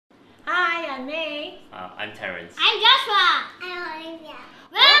I'm May. I'm Terence. I'm Joshua. I'm Olivia.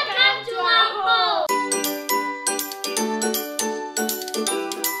 Welcome to our home.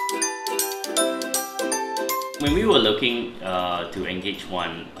 When we were looking to engage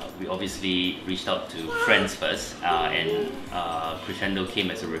one, we obviously reached out to friends first, and Crescendo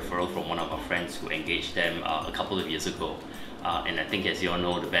came as a referral from one of our friends who engaged them a couple of years ago. And I think, as you all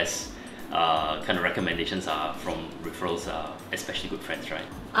know, the best kind of recommendations are from referrals, especially good friends, right?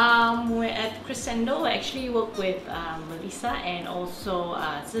 We're at Crescendo. We actually work with Melissa and also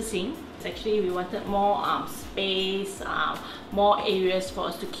Zixing. Actually, we wanted more space, more areas for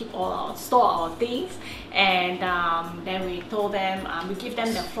us to keep store our things, and then we told them, we give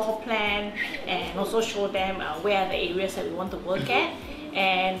them the floor plan and also show them where are the areas that we want to work at.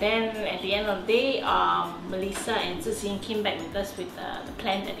 And then at the end of the day, Melissa and Zixing came back with us with the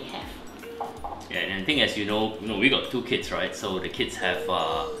plan that they have. Yeah, and I think, as you know, we got 2 kids, right? So the kids have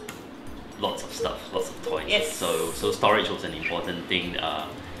lots of stuff, lots of toys. Yes. So storage was an important thing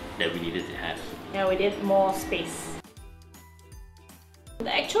that we needed to have. Yeah, we did more space.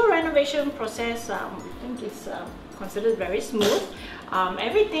 The actual renovation process, I think is considered very smooth.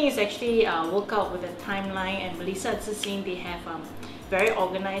 Everything is actually worked out with a timeline, and Melissa and Zixing, they have very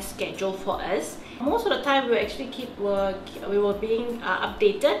organized schedule for us. Most of the time we actually we were being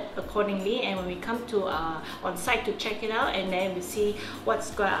updated accordingly, and when we come to on site to check it out, and then we see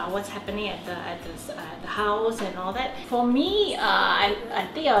what's happening at the house and all that. For me, I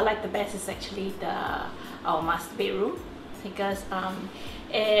think I like the best is actually our master bedroom, because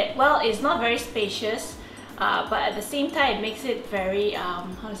it's not very spacious, but at the same time it makes it very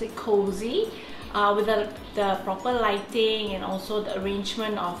cozy. With the proper lighting and also the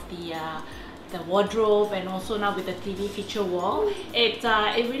arrangement of the wardrobe, and also now with the TV feature wall, it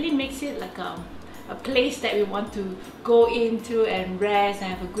really makes it like a place that we want to go into and rest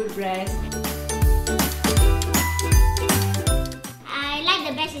and have a good rest. I like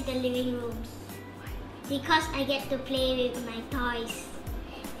the best is the living rooms, because I get to play with my toys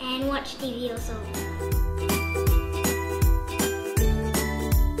and watch TV also.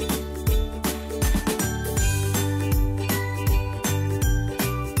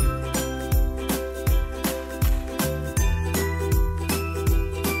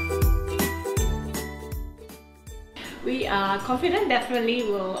 We are confident definitely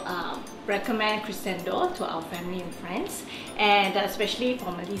will recommend Crescendo to our family and friends, and especially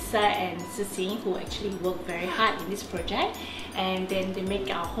for Melissa and Zixing, who actually work very hard in this project, and then they make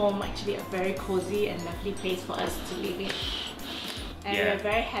our home actually a very cozy and lovely place for us to live in. And we're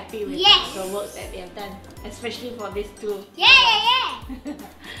very happy with the work that they have done, especially for these 2. Yeah!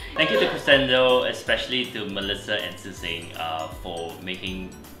 Thank you to Crescendo, especially to Melissa and Zixing, for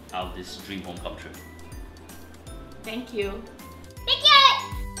making our this dream home come true. Thank you.